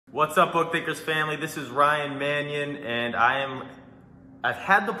What's up, Book Thinkers family? This is Ryan Mannion, and I've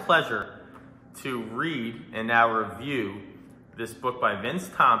had the pleasure to read and now review this book by Vince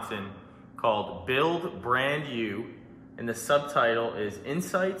Thompson called Build Brand You, and the subtitle is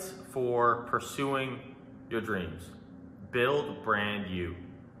Insights for Pursuing Your Dreams. Build Brand You.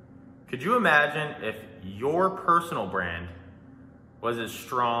 Could you imagine if your personal brand was as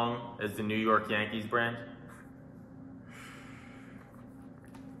strong as the New York Yankees brand?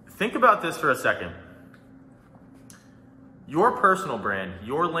 Think about this for a second. Your personal brand,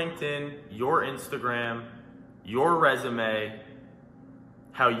 your LinkedIn, your Instagram, your resume,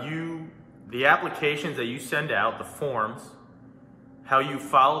 the applications that you send out, the forms, how you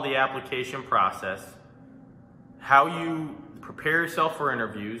follow the application process, how you prepare yourself for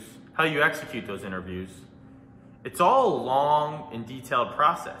interviews, how you execute those interviews. It's all a long and detailed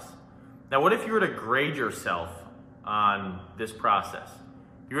process. Now, what if you were to grade yourself on this process?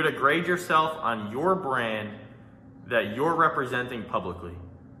 You were to grade yourself on your brand that you're representing publicly.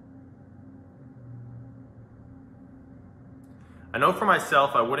 I know for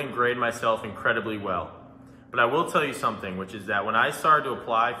myself, I wouldn't grade myself incredibly well, but I will tell you something, which is that when I started to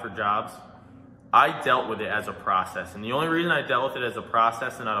apply for jobs, I dealt with it as a process. And the only reason I dealt with it as a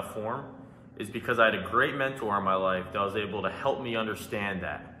process and not a form is because I had a great mentor in my life that was able to help me understand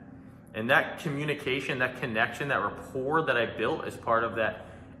that. And that communication, that connection, that rapport that I built as part of that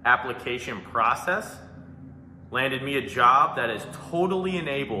application process landed me a job that has totally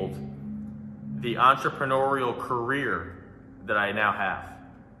enabled the entrepreneurial career that I now have.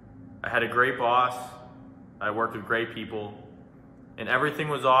 I had a great boss, I worked with great people, and everything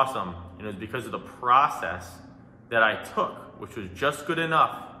was awesome. And it was because of the process that I took, which was just good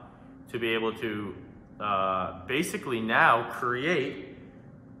enough to be able to basically now create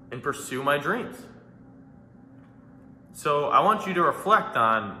and pursue my dreams. So I want you to reflect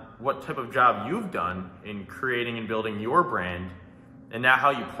on what type of job you've done in creating and building your brand, and now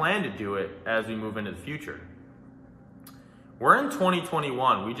how you plan to do it as we move into the future. We're in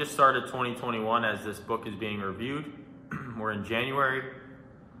 2021. We just started 2021 as this book is being reviewed. We're in January.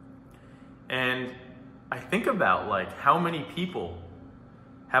 And I think about how many people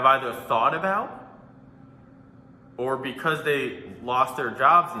have either thought about, or because they lost their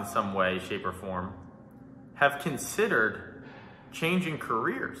jobs in some way, shape, or form, have considered changing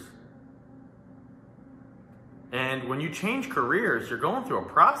careers. And when you change careers, you're going through a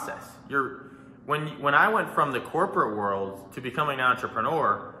process. When I went from the corporate world to becoming an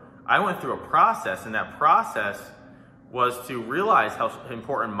entrepreneur, I went through a process, and that process was to realize how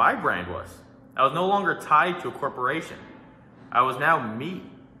important my brand was. I was no longer tied to a corporation. I was now me.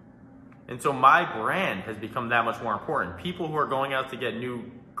 And so my brand has become that much more important. People who are going out to get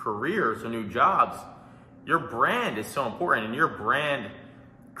new careers or new jobs, your brand is so important, and your brand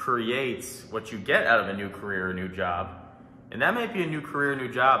creates what you get out of a new career, a new job. And that might be a new career, a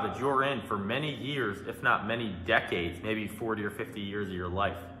new job that you're in for many years, if not many decades, maybe 40 or 50 years of your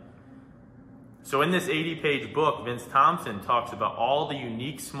life. So in this 80-page book, Vince Thompson talks about all the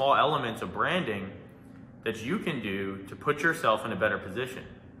unique small elements of branding that you can do to put yourself in a better position.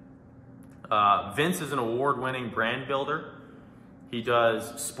 Vince is an award-winning brand builder. He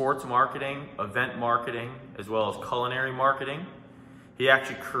does sports marketing, event marketing, as well as culinary marketing. He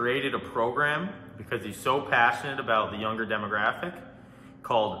actually created a program because he's so passionate about the younger demographic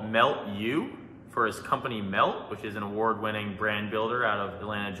called Melt You for his company Melt, which is an award-winning brand builder out of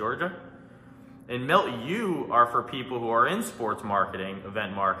Atlanta, Georgia. And Melt You are for people who are in sports marketing,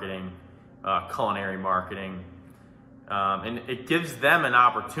 event marketing, culinary marketing, and it gives them an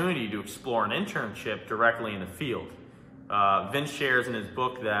opportunity to explore an internship directly in the field. Vince shares in his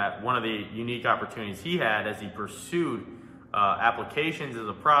book that one of the unique opportunities he had as he pursued applications as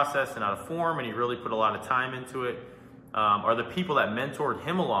a process and not a form, and he really put a lot of time into it, are the people that mentored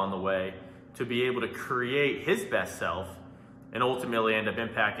him along the way to be able to create his best self and ultimately end up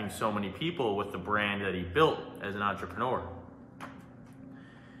impacting so many people with the brand that he built as an entrepreneur.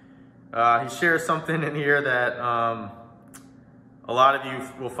 He shares something in here that a lot of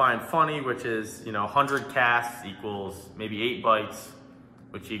you will find funny, which is, 100 casts equals maybe 8 bites,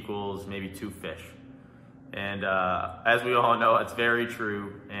 which equals maybe 2 fish. And as we all know, it's very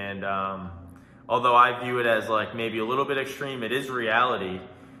true. And although I view it as maybe a little bit extreme, it is reality.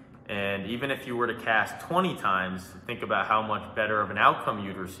 And even if you were to cast 20 times, think about how much better of an outcome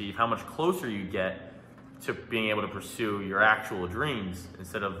you'd receive, how much closer you get to being able to pursue your actual dreams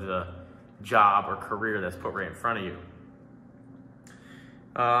instead of the job or career that's put right in front of you.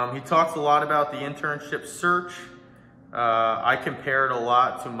 He talks a lot about the internship search. I compare it a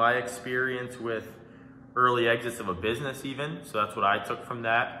lot to my experience with early exits of a business even. So that's what I took from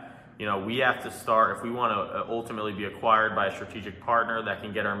that. You know, we have to start, if we want to ultimately be acquired by a strategic partner that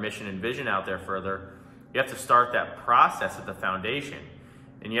can get our mission and vision out there further, you have to start that process at the foundation.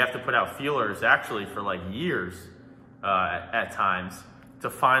 And you have to put out feelers actually for like years at times to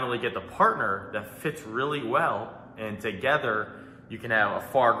finally get the partner that fits really well. And together you can have a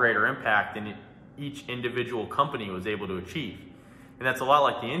far greater impact than each individual company was able to achieve. And that's a lot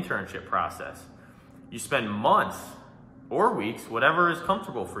like the internship process. You spend months or weeks, whatever is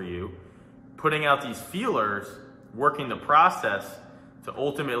comfortable for you, putting out these feelers, working the process to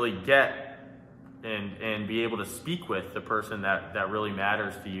ultimately get and be able to speak with the person that really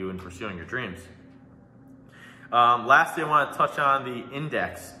matters to you in pursuing your dreams. Lastly, I want to touch on the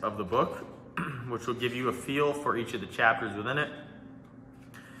index of the book, which will give you a feel for each of the chapters within it.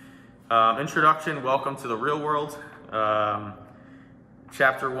 Introduction, welcome to the real world.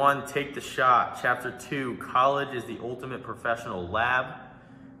 Chapter 1, take the shot. Chapter 2, college is the ultimate professional lab.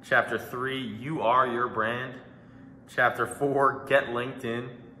 Chapter 3, you are your brand. Chapter 4, get LinkedIn.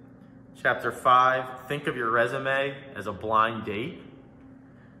 Chapter 5, think of your resume as a blind date.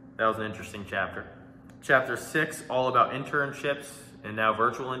 That was an interesting chapter. Chapter 6, all about internships and now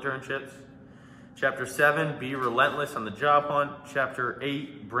virtual internships. Chapter 7, be relentless on the job hunt. Chapter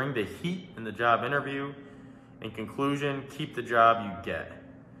 8, bring the heat in the job interview. In conclusion, keep the job you get.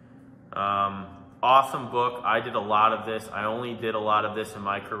 Awesome book. I did a lot of this. I only did a lot of this in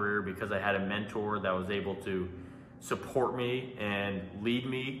my career because I had a mentor that was able to support me and lead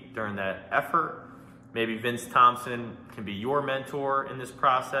me during that effort. Maybe Vince Thompson can be your mentor in this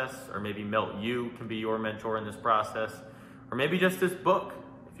process, or maybe Melt You can be your mentor in this process, or maybe just this book,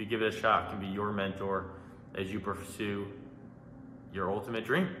 if you give it a shot, can be your mentor as you pursue your ultimate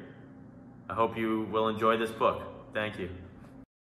dream. I hope you will enjoy this book. Thank you.